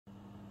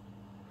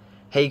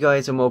Hey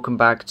guys, and welcome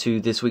back to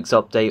this week's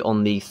update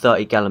on the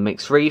 30-gallon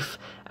mixed reef.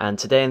 And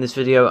today in this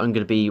video I'm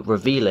going to be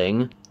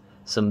revealing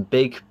some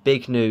big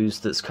news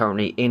that's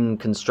currently in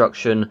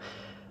construction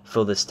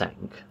for this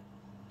tank.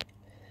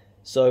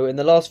 So in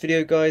the last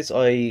video guys,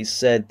 I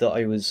said that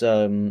I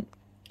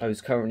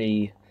was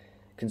currently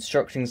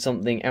constructing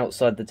something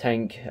outside the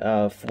tank,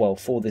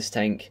 for this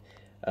tank.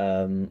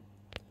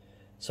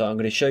 So I'm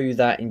going to show you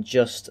that in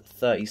just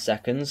 30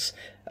 seconds.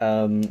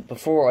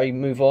 Before I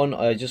move on,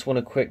 I just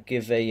want to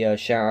give a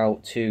shout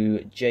out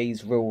to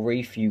Juwel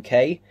Reef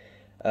UK.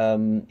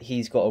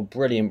 He's got a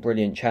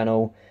brilliant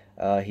channel.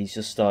 He's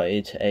just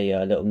started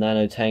a little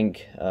nano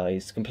tank.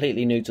 He's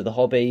completely new to the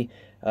hobby,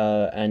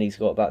 and he's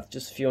got about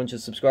just a few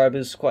hundred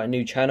subscribers. Quite a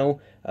new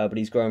channel, but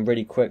he's growing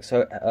really quick.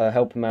 So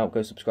help him out.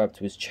 Go subscribe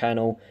to his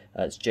channel.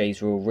 It's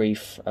Juwel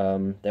Reef.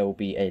 There will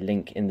be a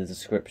link in the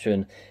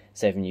description,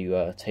 saving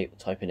you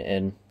typing it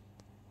in.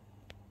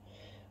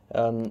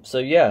 So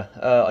yeah,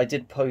 I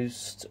did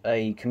post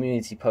a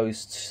community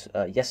post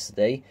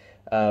yesterday,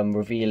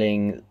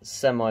 revealing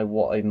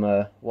what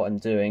I'm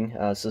doing.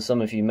 So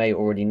some of you may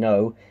already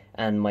know,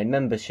 and my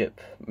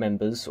membership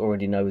members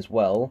already know as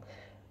well.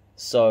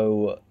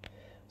 So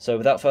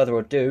without further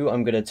ado,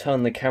 I'm going to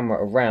turn the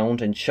camera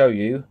around and show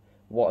you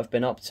what I've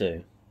been up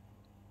to.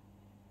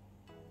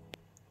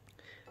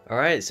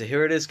 Alright, so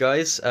here it is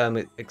guys.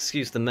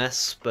 Excuse the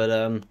mess,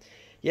 but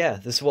yeah,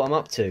 this is what I'm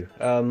up to.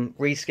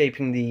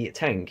 Rescaping the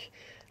tank.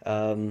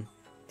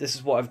 This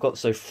is what I've got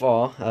so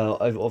far.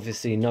 I've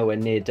obviously nowhere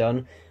near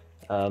done.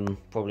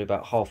 Probably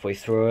about halfway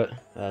through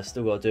it.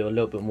 Still got to do a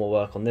little bit more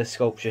work on this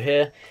sculpture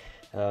here.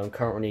 I'm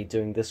currently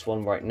doing this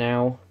one right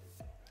now.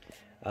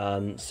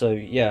 So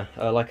yeah,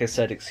 like I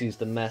said, excuse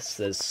the mess.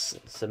 There's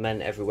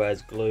cement everywhere,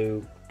 there's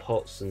glue,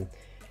 pots, and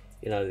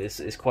you know,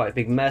 it's quite a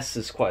big mess.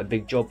 It's quite a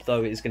big job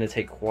though. It's going to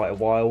take quite a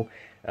while.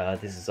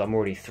 I've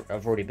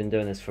already been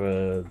doing this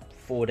for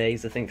 4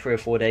 days, I think 3 or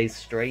 4 days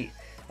straight,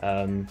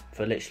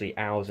 for literally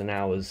hours and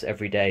hours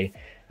every day.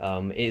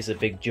 It is a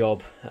big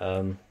job.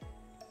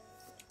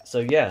 So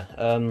yeah,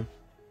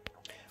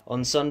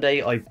 on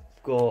Sunday I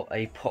got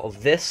a pot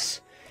of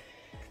this,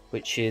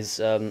 which is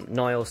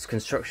Niles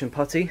construction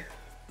putty.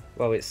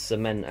 Well, it's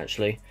cement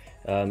actually.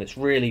 It's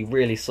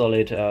really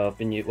solid.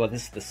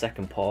 This is the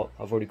second pot.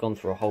 I've already gone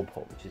through a whole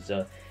pot, which is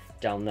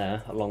down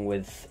there, along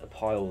with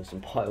piles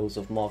and piles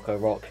of Marco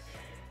rock.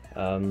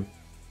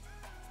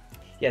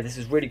 Yeah, this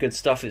is really good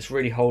stuff. It's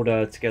really held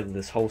together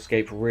this whole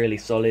scape, really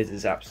solid.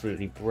 It's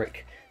absolutely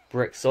brick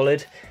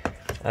solid.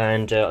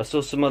 And I saw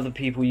some other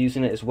people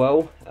using it as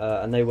well,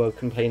 and they were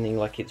complaining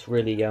like it's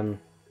really,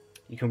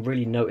 you can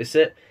really notice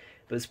it.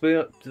 But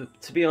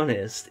to be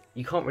honest,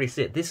 you can't really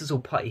see it. This is all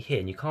putty here,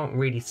 and you can't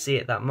really see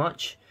it that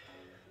much.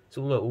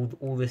 So look,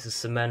 all this is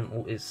cement.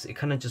 It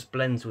kind of just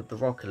blends with the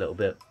rock a little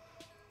bit.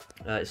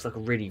 It's like a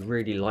really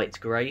light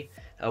grey.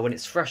 When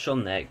it's fresh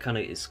on there,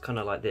 it's kind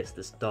of like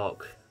this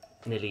dark,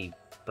 nearly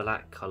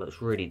black colour.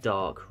 It's really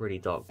dark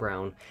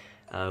brown.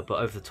 But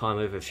over the time,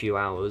 over a few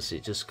hours,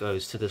 it just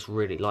goes to this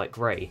really light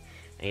grey,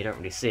 and you don't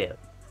really see it.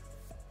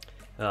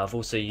 I've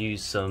also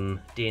used some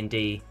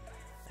D&D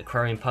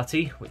Aquarium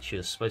putty, which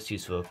you're supposed to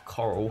use for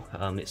coral.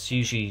 It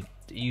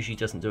usually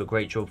doesn't do a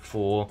great job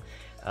for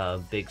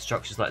big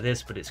structures like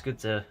this, but it's good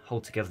to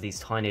hold together these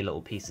tiny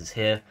little pieces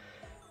here.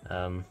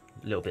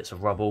 Little bits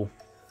of rubble.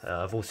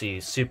 I've also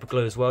used super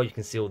glue as well. You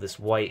can see all this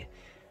white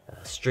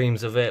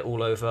streams of it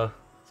all over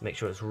to make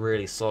sure it's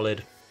really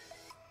solid.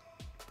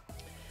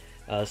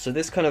 So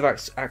this kind of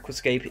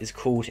aquascape is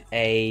called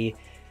a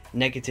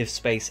negative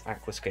space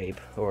aquascape,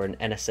 or an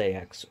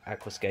NSA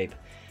aquascape,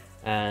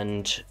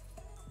 and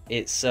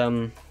it's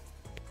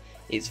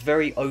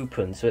very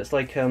open. So it's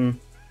like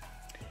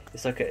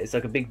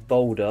a big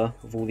boulder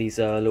with all these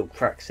little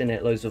cracks in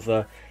it, loads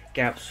of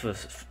gaps for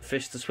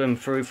fish to swim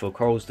through, for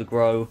corals to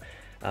grow.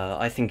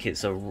 I think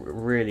it's a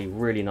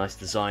really nice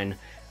design,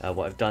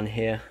 what I've done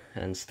here,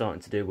 and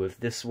starting to do with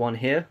this one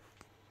here.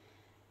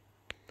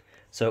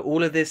 So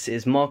all of this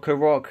is Marco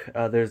rock.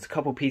 There's a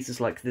couple pieces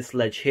like this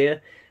ledge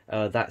here.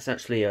 That's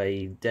actually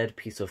a dead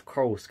piece of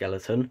coral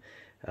skeleton,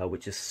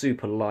 which is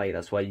super light.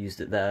 That's why I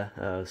used it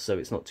there, so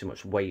it's not too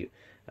much weight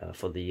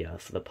for the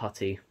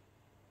putty.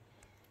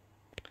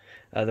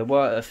 There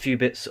were a few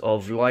bits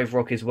of live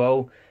rock as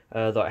well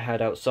that I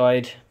had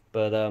outside,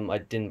 but I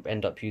didn't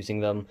end up using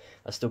them.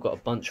 I still got a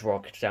bunch of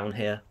rock down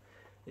here.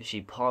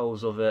 Literally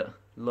piles of it,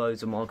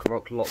 loads of Marco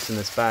rock, lots in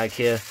this bag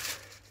here,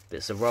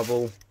 bits of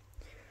rubble.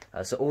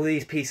 So all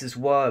these pieces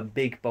were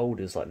big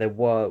boulders, like they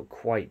were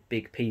quite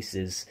big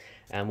pieces.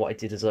 And what I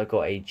did is I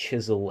got a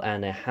chisel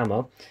and a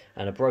hammer,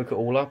 and I broke it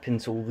all up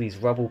into all these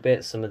rubble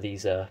bits, some of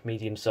these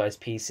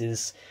medium-sized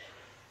pieces.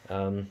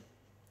 And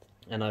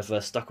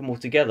I've stuck them all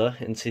together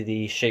into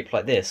the shape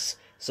like this.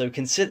 So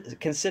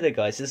consider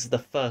guys, this is the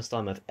first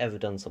time I've ever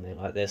done something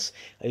like this.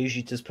 I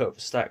usually just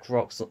put stacked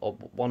rocks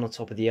one on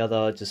top of the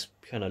other, just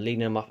kind of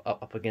leaning them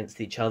up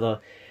against each other.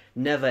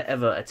 Never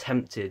ever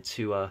attempted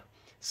to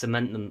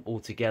cement them all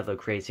together,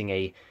 creating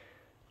a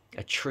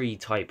tree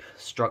type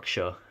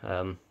structure.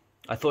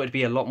 I thought it'd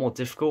be a lot more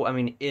difficult. I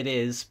mean, it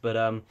is,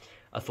 but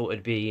I thought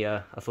it'd be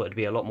a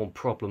lot more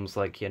problems,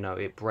 like, you know,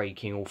 it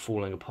breaking or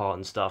falling apart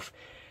and stuff.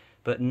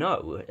 But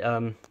no,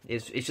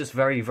 it's just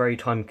very, very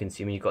time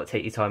consuming. You've got to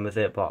take your time with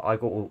it, but I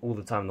got all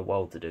the time in the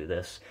world to do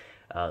this.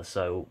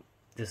 So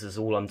this is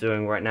all I'm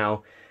doing right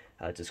now,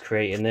 just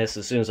creating this.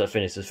 As soon as I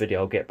finish this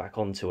video, I'll get back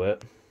onto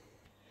it.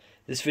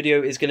 This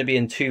video is going to be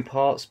in 2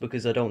 parts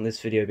because I don't want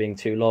this video being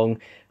too long.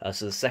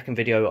 So the second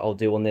video I'll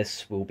do on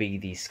this will be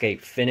the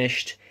scape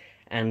finished,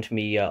 and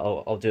me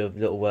I'll do a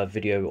little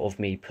video of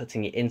me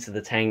putting it into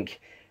the tank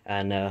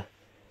and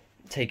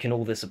taking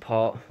all this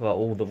apart, well,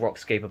 all the rock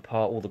scape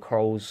apart, all the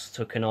corals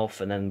taken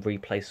off, and then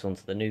replaced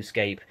onto the new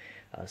scape.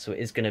 So it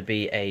is going to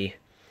be a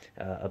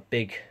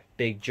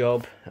big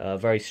job,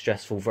 very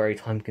stressful, very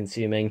time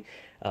consuming,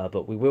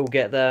 but we will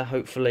get there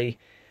hopefully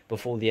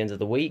before the end of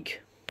the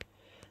week.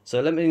 So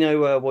let me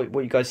know what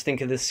you guys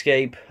think of this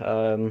scape.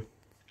 Yeah,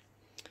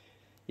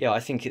 I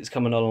think it's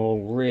coming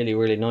along really,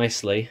 really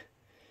nicely.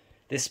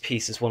 This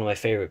piece is one of my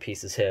favourite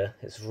pieces here.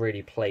 It's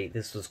really played.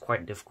 This was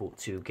quite difficult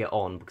to get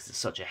on because it's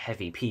such a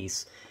heavy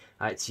piece.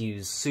 I had to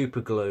use super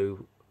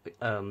glue,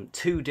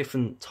 2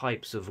 different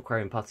types of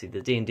aquarium putty, the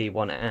D&D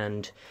one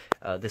and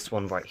this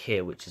one right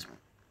here, which is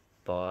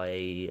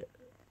by,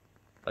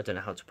 I don't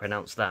know how to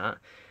pronounce that,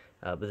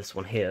 but this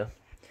one here,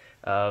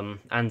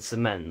 and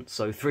cement.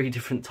 So 3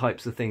 different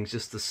types of things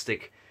just to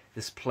stick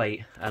this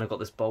plate, and I've got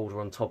this boulder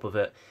on top of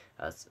it,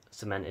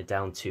 cemented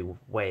down to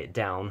weigh it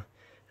down.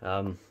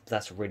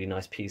 That's a really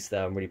nice piece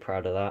there. I'm really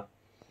proud of that.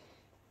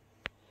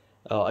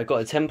 I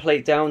got a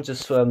template down,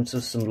 just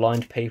some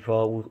lined paper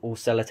all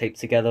sellotaped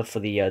together for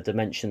the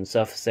dimension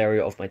surface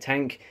area of my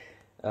tank.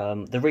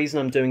 The reason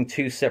I'm doing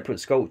 2 separate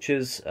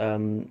sculptures,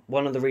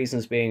 one of the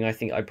reasons being I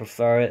think I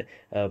prefer it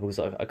because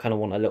I kind of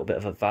want a little bit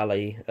of a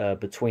valley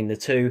between the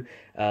 2.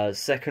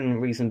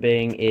 Second reason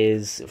being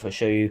is, if I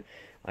show you,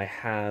 I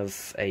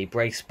have a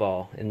brace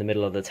bar in the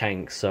middle of the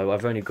tank, so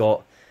I've only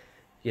got,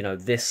 you know,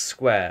 this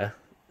square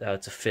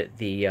to fit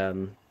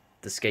the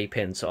scape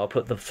in. So I'll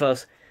put the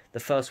first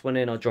one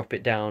in, I'll drop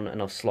it down,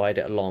 and I'll slide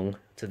it along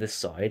to this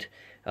side.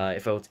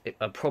 I'll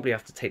probably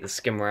have to take the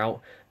skimmer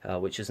out,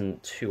 which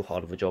isn't too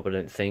hard of a job, I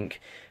don't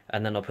think.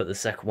 And then I'll put the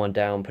second one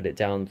down, put it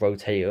down,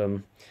 rotate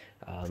them.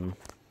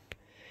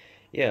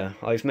 Yeah,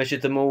 I've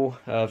measured them all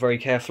very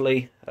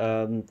carefully.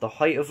 The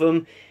height of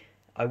them,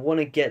 I want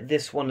to get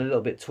this one a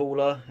little bit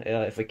taller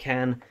if I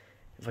can.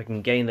 If I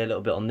can gain a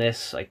little bit on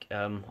this,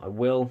 I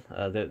will.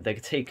 They're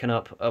taken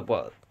up,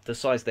 well, the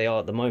size they are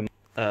at the moment,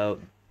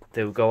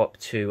 they'll go up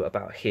to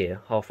about here,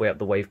 halfway up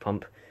the wave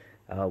pump,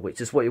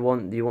 which is what you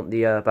want. You want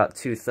the about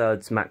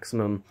 2/3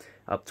 maximum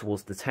up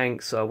towards the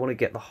tank. So I want to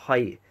get the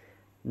height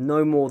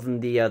no more than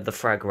the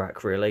frag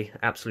rack, really,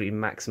 absolutely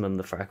maximum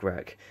the frag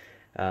rack,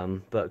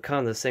 but kind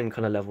of the same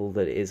kind of level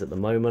that it is at the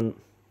moment.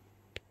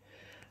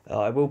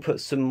 I will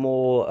put some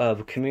more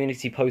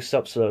community posts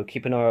up, so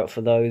keep an eye out for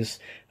those.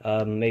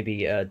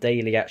 Maybe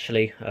daily,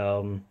 actually.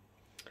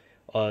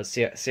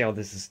 See how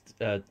this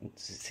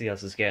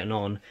is getting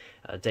on.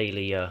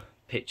 Daily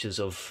pictures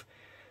of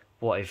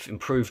what I've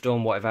improved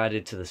on, what I've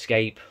added to the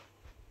scape.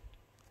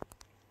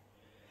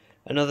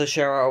 Another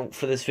shout out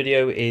for this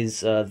video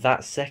is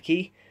that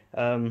Secky.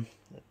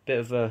 Bit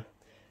of a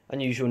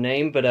unusual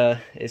name, but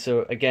it's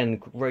again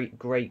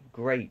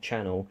great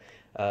channel.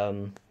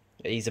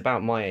 He's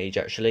about my age,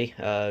 actually.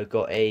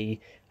 Got I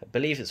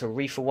believe it's a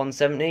Reef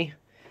 170.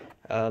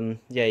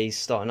 Yeah, he's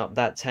starting up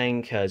that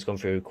tank. He's gone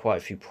through quite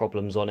a few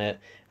problems on it.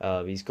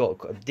 He's got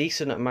a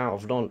decent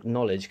amount of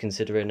knowledge,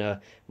 considering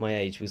my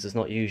age, because there's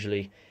not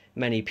usually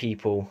many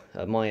people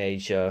at my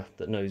age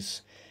that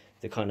knows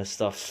the kind of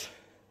stuff.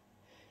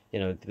 You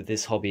know,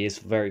 this hobby is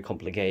very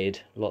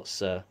complicated. Lots,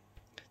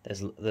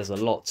 there's a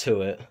lot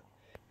to it.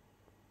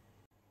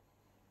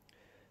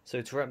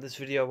 So to wrap this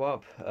video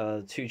up,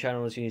 2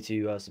 channels you need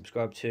to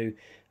subscribe to,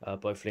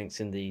 both links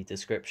in the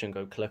description.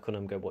 Go click on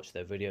them, go watch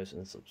their videos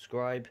and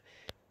subscribe.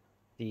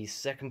 The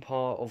second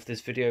part of this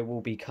video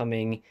will be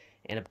coming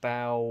in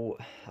about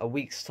a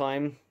week's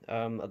time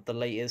at the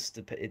latest.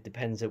 It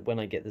depends on when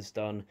I get this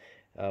done,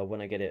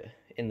 when I get it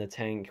in the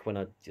tank, when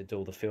I do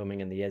all the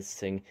filming and the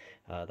editing.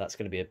 That's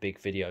going to be a big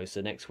video,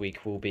 so next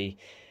week will be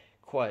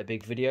quite a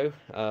big video.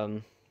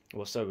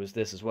 Well, so is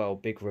this as well,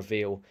 big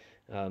reveal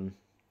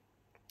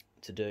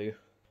to do.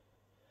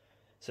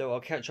 So I'll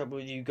catch up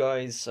with you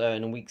guys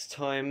in a week's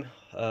time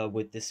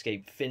with this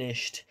scape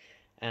finished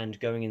and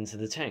going into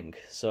the tank.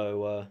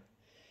 So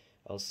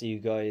I'll see you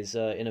guys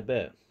in a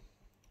bit.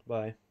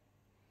 Bye.